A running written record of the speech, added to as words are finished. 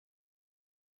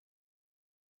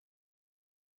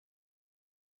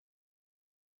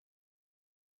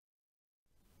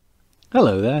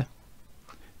Hello there.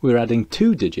 We're adding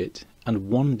 2-digit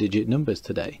and 1-digit numbers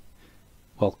today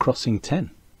while crossing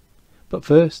 10. But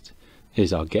first,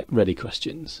 here's our get ready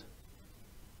questions.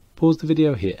 Pause the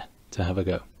video here to have a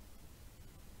go.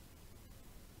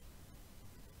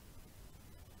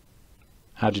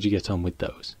 How did you get on with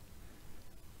those?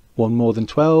 1 more than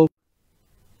 12?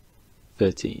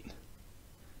 13.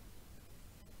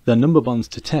 The number bonds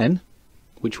to 10,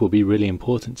 which will be really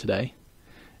important today.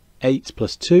 8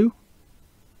 plus 2,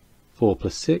 4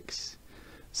 plus 6,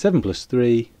 7 plus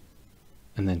 3,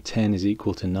 and then 10 is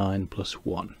equal to 9 plus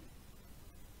 1.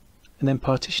 And then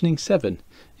partitioning 7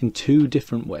 in 2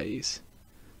 different ways.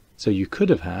 So you could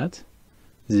have had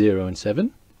 0 and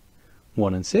 7,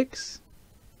 1 and 6,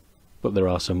 but there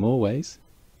are some more ways.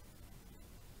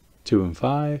 2 and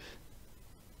 5,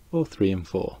 or 3 and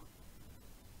 4.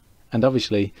 And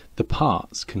obviously the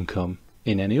parts can come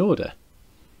in any order.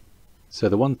 So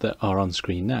the ones that are on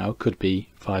screen now could be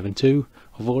 5 and 2,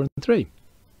 or 4 and 3.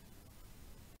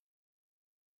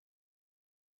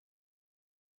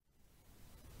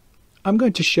 I'm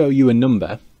going to show you a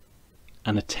number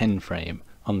and a 10 frame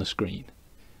on the screen,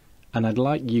 and I'd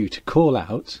like you to call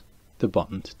out the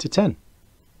bond to 10.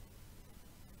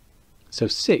 So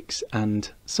 6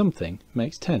 and something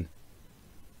makes 10.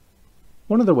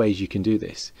 One of the ways you can do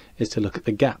this is to look at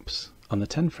the gaps on the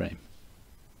 10 frame.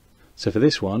 So for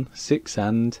this one, 6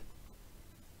 and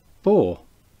 4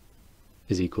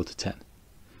 is equal to 10.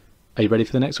 Are you ready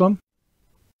for the next one?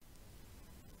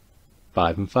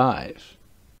 5 and 5.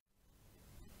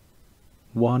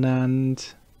 1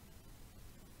 and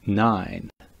 9.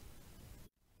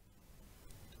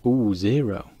 Ooh,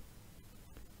 0.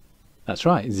 That's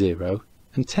right, 0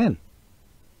 and 10.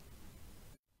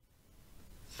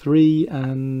 3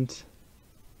 and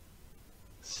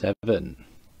 7.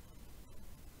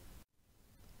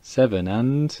 7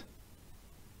 and,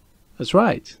 that's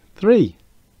right, 3.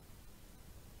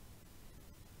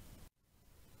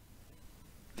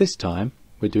 This time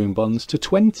we're doing bonds to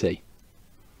 20.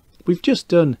 We've just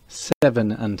done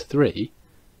 7 and 3,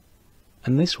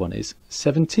 and this one is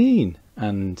 17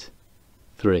 and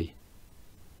 3.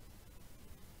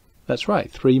 That's right,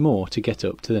 3 more to get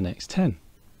up to the next 10.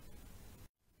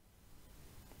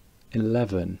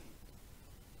 11.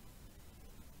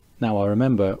 Now I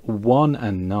remember 1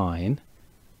 and 9,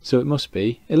 so it must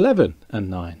be 11 and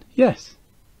 9. Yes.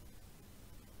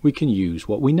 We can use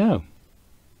what we know.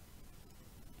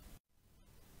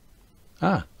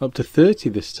 Up to 30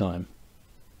 this time.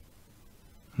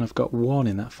 And I've got 1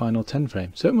 in that final 10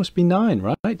 frame, so it must be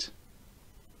 9, right?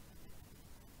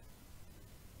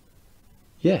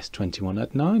 Yes, 21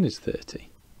 add 9 is 30.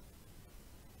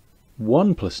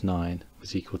 1 plus 9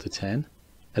 was equal to 10,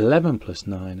 11 plus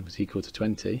 9 was equal to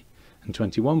 20, and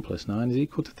 21 plus 9 is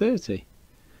equal to 30.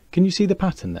 Can you see the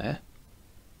pattern there?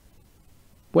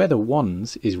 Where the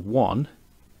ones is 1,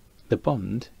 the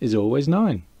bond is always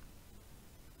 9.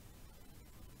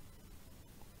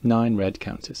 9 red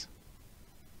counters.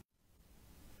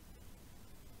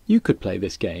 You could play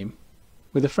this game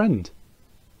with a friend.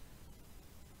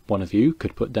 One of you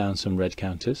could put down some red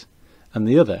counters, and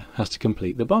the other has to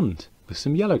complete the bond with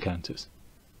some yellow counters.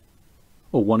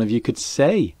 Or one of you could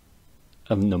say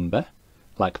a number,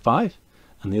 like 5,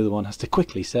 and the other one has to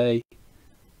quickly say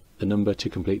the number to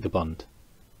complete the bond,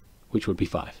 which would be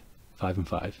 5. 5 and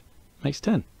 5 makes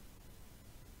 10.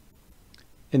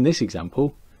 In this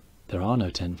example, there are no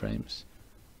 10 frames.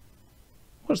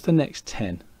 What's the next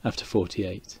 10 after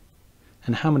 48?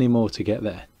 And how many more to get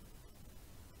there?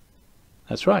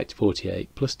 That's right,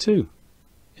 48 plus 2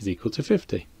 is equal to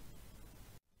 50.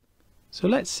 So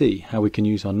let's see how we can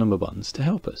use our number bonds to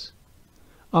help us.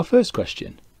 Our first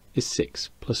question is 6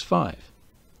 plus 5.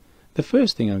 The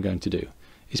first thing I'm going to do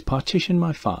is partition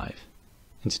my 5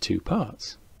 into 2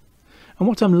 parts. And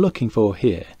what I'm looking for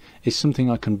here is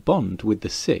something I can bond with the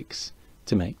 6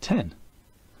 to make 10.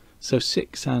 So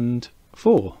 6 and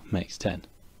 4 makes 10.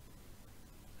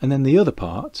 And then the other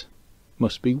part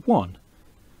must be 1.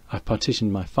 I've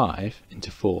partitioned my 5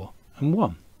 into 4 and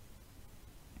 1.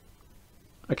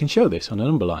 I can show this on a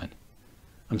number line.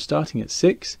 I'm starting at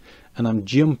 6 and I'm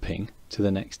jumping to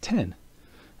the next 10,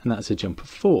 and that's a jump of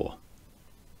 4.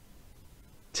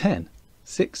 10.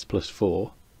 6 plus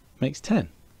 4 makes 10.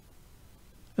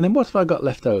 And then what have I got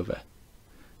left over?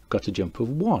 I've got a jump of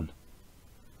 1.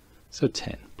 So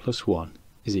 10 plus 1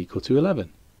 is equal to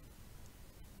 11.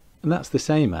 And that's the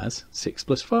same as 6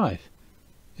 plus 5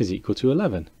 is equal to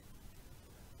 11.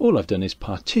 All I've done is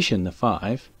partition the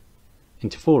 5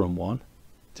 into 4 and 1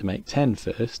 to make 10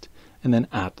 first, and then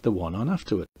add the 1 on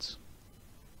afterwards.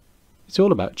 It's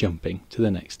all about jumping to the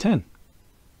next 10.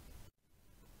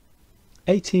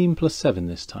 18 plus 7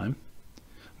 this time.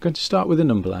 I'm going to start with a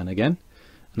number line again,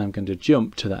 and I'm going to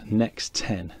jump to that next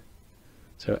 10.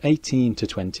 So 18 to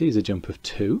 20 is a jump of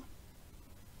 2.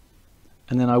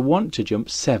 And then I want to jump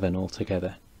 7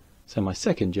 altogether. So my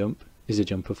second jump is a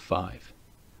jump of 5.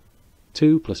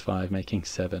 2 plus 5 making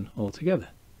 7 altogether.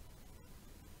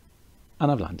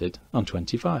 And I've landed on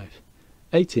 25.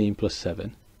 18 plus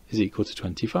 7 is equal to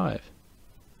 25.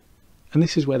 And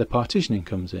this is where the partitioning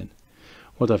comes in.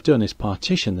 What I've done is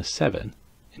partition the 7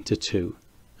 into 2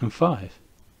 and 5.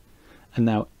 And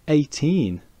now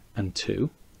 18 and 2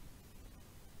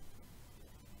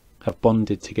 have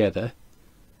bonded together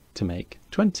to make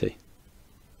 20.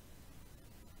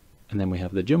 And then we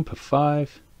have the jump of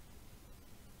 5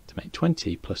 to make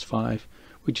 20 plus 5,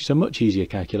 which is a much easier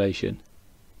calculation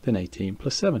than 18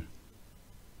 plus 7.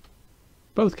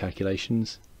 Both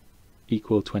calculations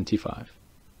equal 25.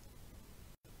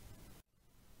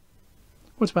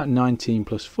 What about 19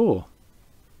 plus 4?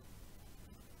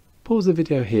 Pause the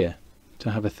video here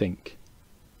to have a think.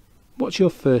 What's your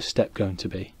first step going to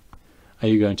be? Are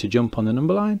you going to jump on the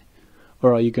number line,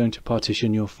 or are you going to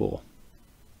partition your 4?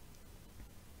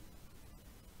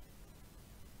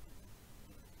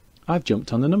 I've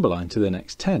jumped on the number line to the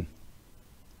next 10.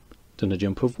 Done a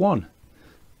jump of 1.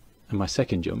 And my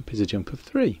second jump is a jump of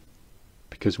 3,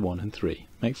 because 1 and 3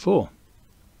 make 4.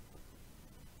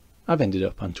 I've ended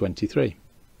up on 23.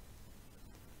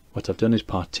 What I've done is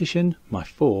partition my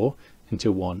 4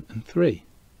 into 1 and 3.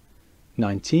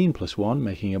 19 plus 1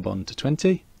 making a bond to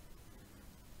 20.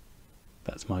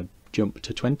 That's my jump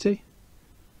to 20.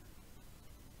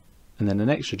 And then an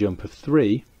extra jump of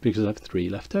 3 because I have 3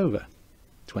 left over.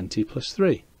 20 plus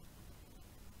 3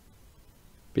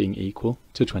 being equal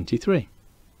to 23.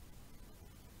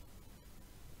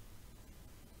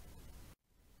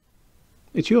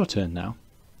 It's your turn now.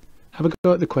 Have a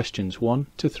go at the questions 1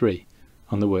 to 3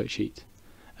 on the worksheet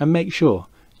and make sure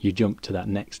you jump to that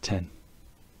next 10.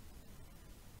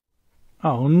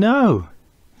 Oh no!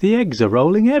 The eggs are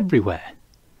rolling everywhere.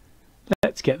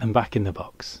 Let's get them back in the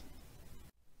box.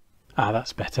 Ah,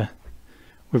 that's better.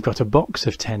 We've got a box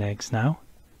of 10 eggs now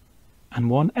and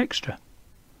 1 extra.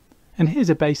 And here's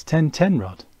a base 10-10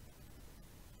 rod.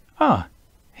 Ah,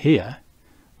 here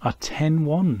are 10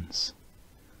 ones.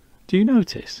 Do you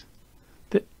notice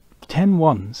that 10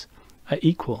 ones are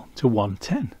equal to 1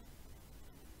 10?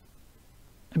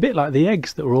 A bit like the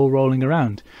eggs that were all rolling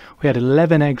around. We had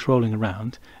 11 eggs rolling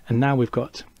around, and now we've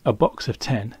got a box of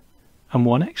 10 and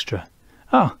 1 extra.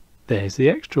 Ah, there's the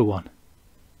extra one.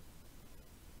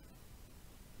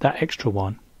 That extra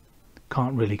one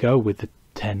can't really go with the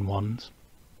 10 ones.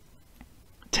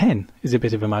 10 is a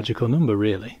bit of a magical number,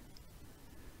 really.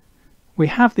 We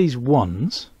have these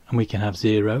ones, and we can have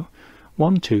 0,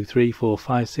 1, 2, 3, 4,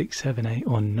 5, 6, 7, 8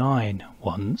 or 9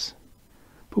 ones.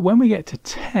 But when we get to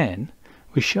 10,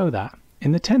 we show that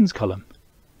in the tens column.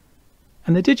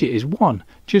 And the digit is 1,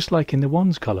 just like in the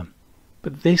ones column.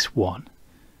 But this 1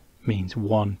 means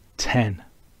 110.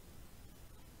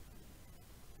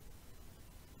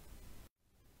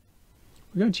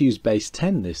 We're going to use base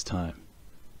 10 this time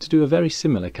to do a very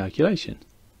similar calculation.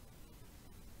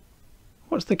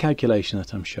 What's the calculation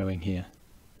that I'm showing here?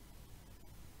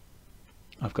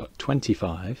 I've got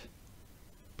 25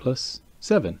 plus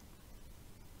 7.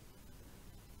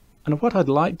 And what I'd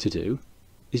like to do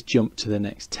is jump to the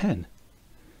next 10.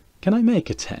 Can I make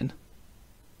a 10?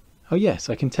 Oh yes,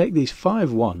 I can take these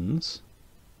 5 ones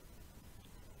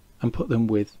and put them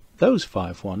with those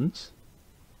 5 ones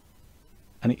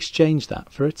and exchange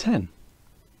that for a 10.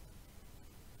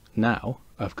 Now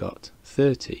I've got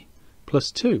 30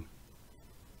 plus 2.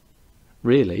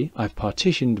 Really, I've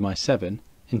partitioned my 7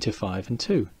 into 5 and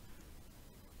 2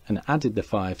 and added the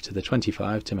 5 to the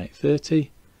 25 to make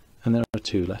 30, and there are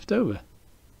 2 left over.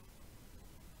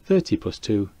 30 plus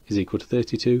 2 is equal to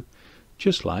 32,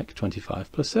 just like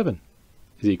 25 plus 7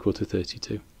 is equal to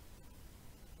 32.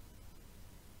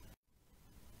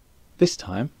 This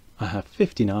time I have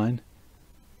 59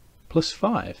 plus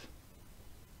 5.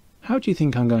 How do you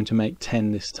think I'm going to make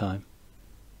 10 this time?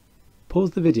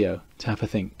 Pause the video to have a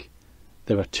think.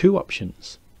 There are 2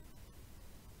 options.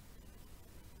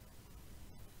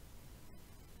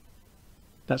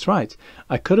 That's right,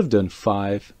 I could have done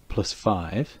 5 plus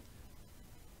 5,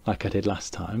 like I did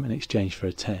last time, in exchange for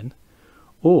a 10,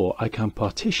 or I can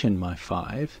partition my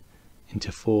 5 into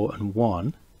 4 and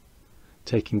 1,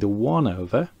 taking the 1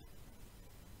 over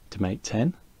to make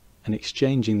 10, and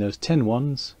exchanging those 10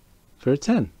 ones for a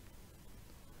 10.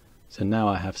 So now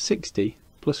I have 60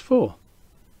 plus 4,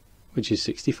 which is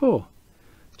 64,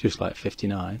 just like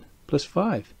 59 plus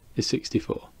 5 is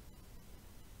 64.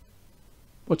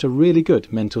 What a really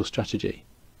good mental strategy,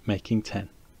 making 10.